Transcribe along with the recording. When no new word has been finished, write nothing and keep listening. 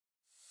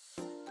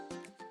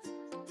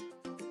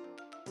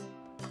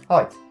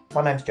Hi,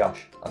 my name's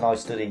Josh and I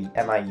study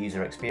MA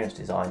User Experience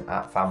Design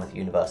at Falmouth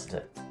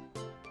University.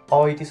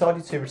 I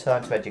decided to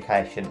return to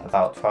education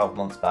about 12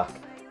 months back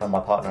when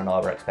my partner and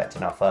I were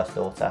expecting our first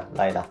daughter,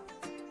 Layla.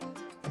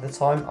 At the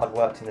time I'd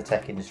worked in the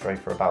tech industry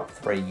for about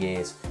 3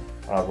 years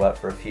and I'd worked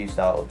for a few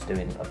startups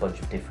doing a bunch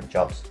of different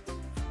jobs.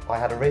 I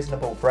had a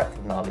reasonable breadth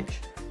of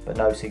knowledge but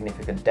no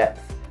significant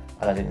depth,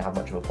 and I didn't have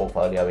much of a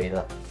portfolio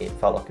either. It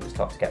felt like it was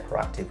time to get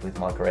proactive with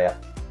my career.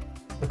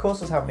 The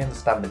course has helped me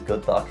understand the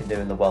good that I can do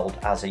in the world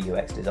as a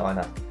UX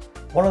designer.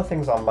 One of the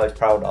things I'm most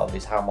proud of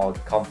is how my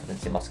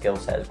confidence in my skill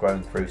set has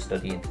grown through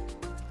studying.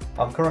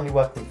 I'm currently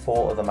working with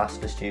 4 other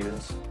master's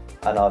students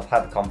and I've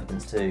had the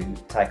confidence to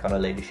take on a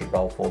leadership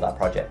role for that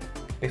project.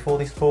 Before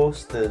this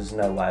course, there's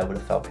no way I would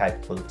have felt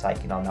capable of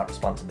taking on that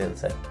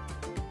responsibility.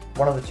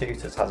 One of the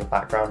tutors has a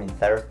background in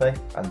therapy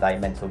and they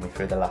mentored me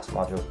through the last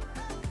module.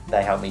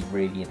 They helped me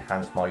really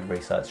enhance my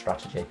research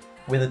strategy.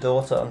 With a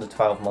daughter under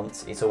 12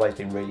 months, it's always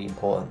been really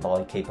important that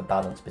I keep a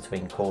balance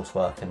between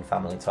coursework and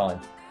family time.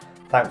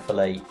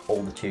 Thankfully,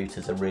 all the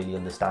tutors are really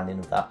understanding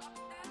of that.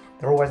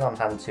 They're always on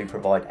hand to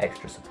provide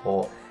extra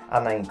support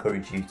and they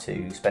encourage you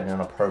to spend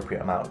an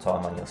appropriate amount of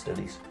time on your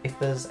studies. If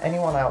there's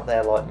anyone out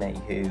there like me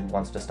who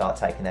wants to start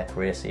taking their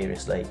career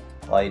seriously,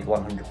 I'd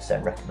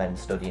 100% recommend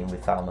studying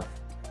with Falmouth.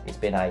 It's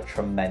been a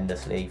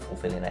tremendously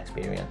fulfilling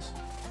experience.